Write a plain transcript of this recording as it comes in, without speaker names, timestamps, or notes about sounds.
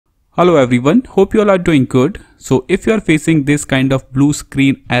Hello everyone, hope you all are doing good. So if you are facing this kind of blue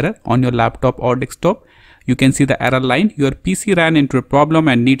screen error on your laptop or desktop, you can see the error line. Your PC ran into a problem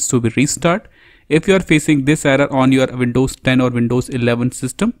and needs to be restart. If you are facing this error on your Windows 10 or Windows 11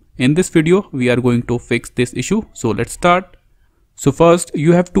 system, in this video we are going to fix this issue. So let's start. So first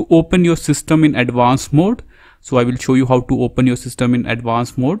you have to open your system in advanced mode. So I will show you how to open your system in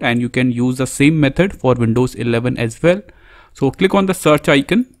advanced mode, and you can use the same method for Windows 11 as well. So click on the search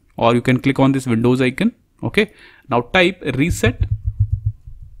icon, or you can click on this Windows icon. Okay, now type reset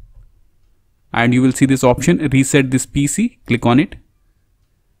and you will see this option, reset this PC. Click on it.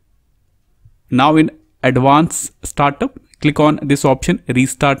 Now in advanced startup, click on this option,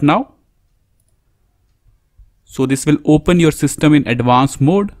 restart now. So this will open your system in advanced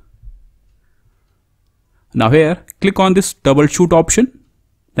mode. Now here, click on this troubleshoot option,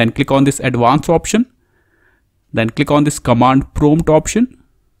 then click on this advanced option, then click on this command prompt option.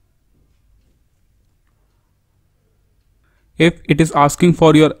 If it is asking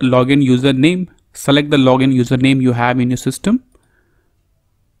for your login username, select the login username you have in your system.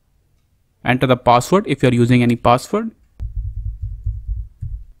 Enter the password if you are using any password.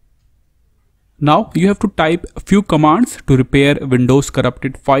 Now you have to type a few commands to repair Windows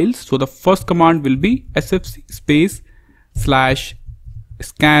corrupted files. So the first command will be sfc space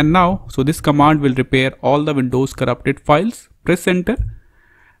 /scan now. So this command will repair all the Windows corrupted files. Press enter,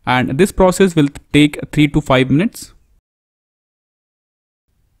 and this process will take 3 to 5 minutes.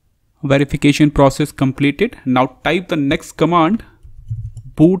 Verification process completed. Now type the next command,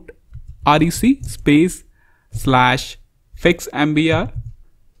 boot rec space /fixmbr.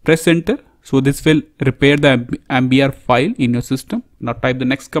 Press enter. So this will repair the mbr file in your system. Now type the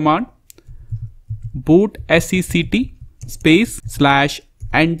next command, boot sect space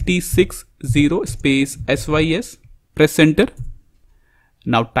 /nt60 space sys. Press enter.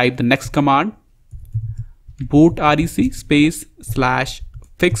 Now type the next command, boot rec space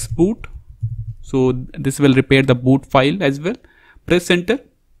 /fixboot. So this will repair the boot file as well. Press enter.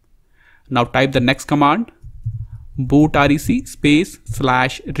 Now type the next command, boot rec space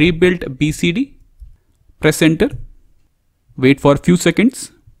 /rebuild bcd. Press enter. Wait for a few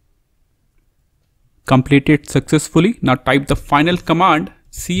seconds. Completed successfully. Now type the final command,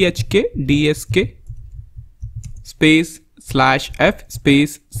 chkdsk space /f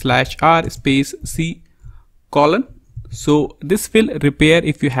space /r space c colon. So this will repair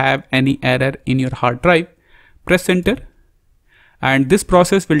if you have any error in your hard drive. Press enter, and this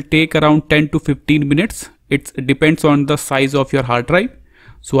process will take around 10 to 15 minutes. It depends on the size of your hard drive.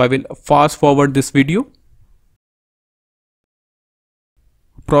 So I will fast forward this video.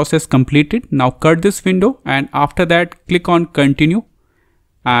 Process completed. Now cut this window, and after that click on continue,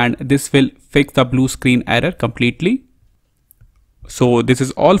 and this will fix the blue screen error completely. So this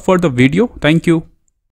is all for the video. Thank you.